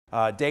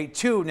Day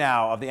 2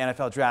 now of the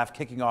NFL Draft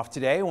kicking off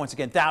today. Once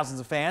again, thousands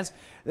of fans.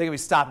 They're going to be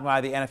stopping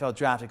by the NFL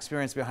Draft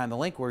Experience behind the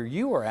link where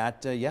you were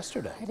at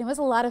yesterday. It was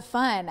a lot of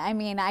fun. I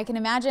mean, I can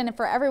imagine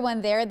for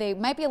everyone there, they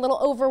might be a little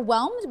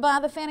overwhelmed by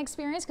the fan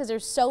experience because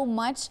there's so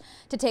much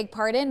to take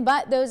part in.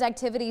 But those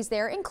activities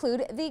there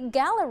include the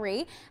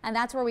gallery, and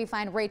that's where we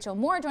find Rachel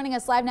Moore joining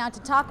us live now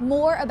to talk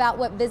more about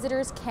what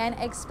visitors can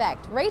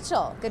expect.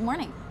 Rachel, good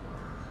morning.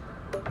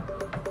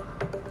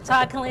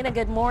 Todd, Kalina,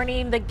 good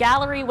morning. The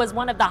gallery was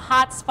one of the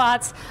hot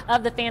spots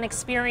of the fan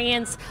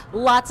experience.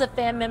 Lots of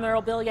fan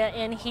memorabilia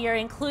in here,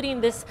 including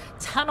this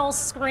tunnel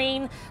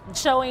screen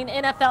showing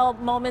NFL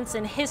moments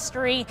in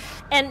history.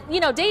 And,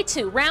 you know, day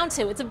 2, round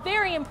 2, it's a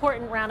very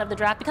important round of the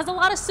draft because a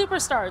lot of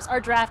superstars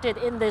are drafted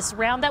in this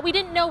round that we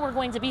didn't know were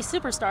going to be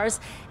superstars,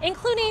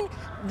 including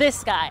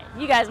this guy.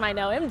 You guys might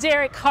know him,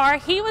 Derek Carr.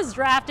 He was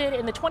drafted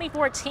in the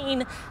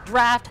 2014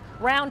 draft.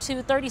 Round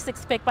 2,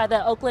 36th pick by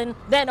the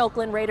then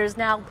Oakland Raiders,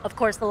 now, of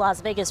course, the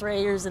Las Vegas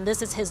Raiders. And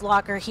this is his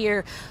locker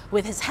here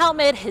with his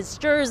helmet, his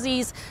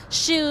jerseys,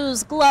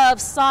 shoes,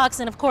 gloves, socks,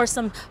 and, of course,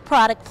 some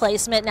product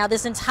placement. Now,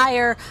 this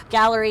entire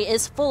gallery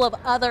is full of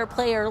other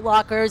player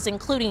lockers,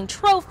 including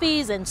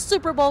trophies and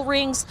Super Bowl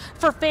rings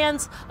for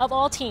fans of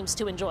all teams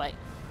to enjoy.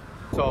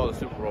 It's all the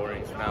Super Bowl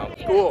rings now.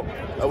 Cool.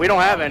 We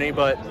don't have any,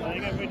 but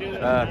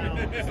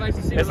it's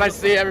nice to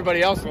see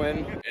everybody else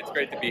win. It's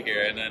great to be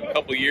here, and in a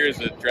couple years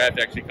the draft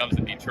actually comes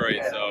to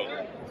Detroit,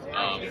 so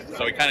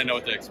we kind of know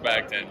what to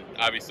expect, and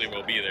obviously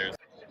we'll be there.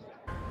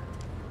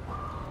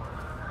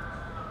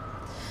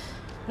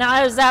 Now,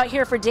 I was out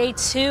here for day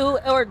 2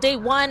 or day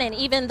 1, and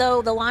even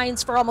though the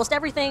lines for almost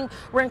everything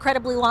were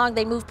incredibly long,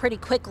 they moved pretty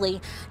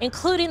quickly,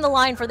 including the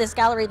line for this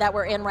gallery that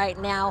we're in right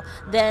now.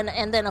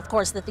 And then, of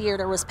course, the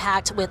theater was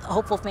packed with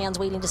hopeful fans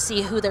waiting to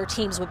see who their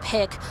teams would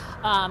pick.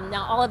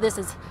 Now, all of this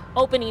is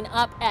opening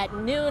up at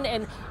noon,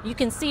 and you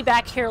can see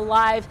back here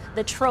live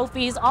the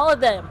trophies. All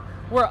of them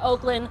were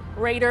Oakland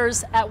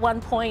Raiders at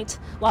one point,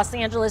 Los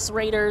Angeles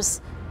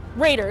Raiders,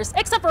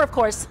 except for, of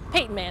course,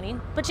 Peyton Manning.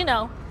 But, you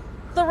know,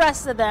 the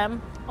rest of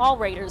them, all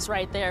Raiders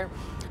right there.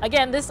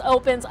 Again, this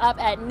opens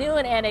up at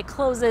noon and it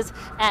closes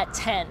at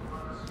 10.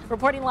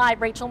 Reporting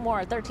live, Rachel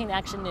Moore, 13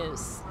 Action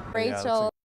News. Rachel.